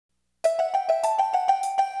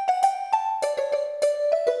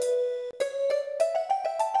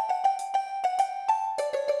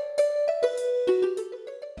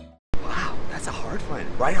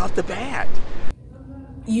right off the bat.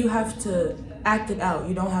 You have to act it out.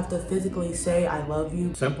 You don't have to physically say, I love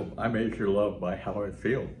you. Simple. I measure love by how I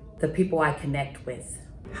feel. The people I connect with.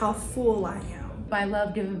 How full I am. By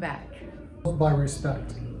love given back. By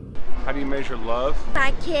respect. How do you measure love?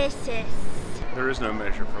 By kisses. There is no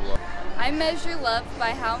measure for love. I measure love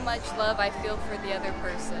by how much love I feel for the other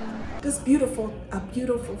person. Just beautiful, a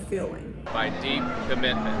beautiful feeling. By deep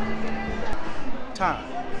commitment. Time.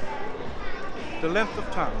 The length of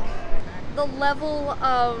time. The level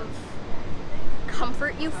of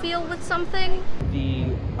comfort you feel with something. The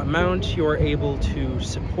amount you're able to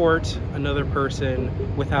support another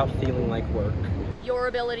person without feeling like work. Your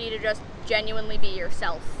ability to just genuinely be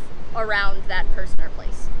yourself around that person or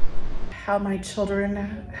place. How my children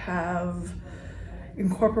have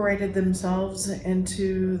incorporated themselves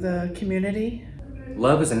into the community.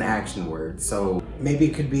 Love is an action word, so maybe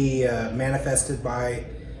it could be manifested by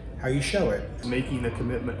how you show it. Making a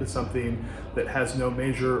commitment to something that has no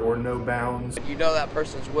measure or no bounds. You know that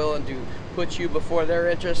person's willing to put you before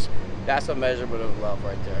their interests, that's a measurement of love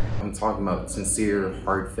right there. I'm talking about sincere,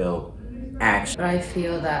 heartfelt action. But I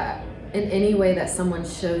feel that in any way that someone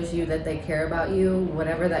shows you that they care about you,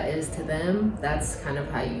 whatever that is to them, that's kind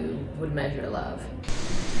of how you would measure love.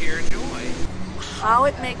 Pure joy. How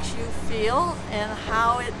it makes you feel and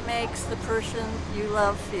how it makes the person you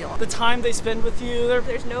love feel. The time they spend with you.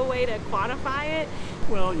 There's no way to quantify it.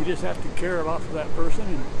 Well, you just have to care a lot for that person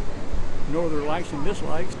and know their likes and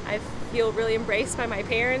dislikes. I feel really embraced by my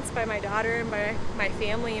parents, by my daughter, and by my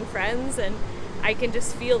family and friends, and I can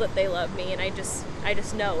just feel that they love me, and I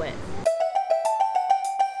just know it.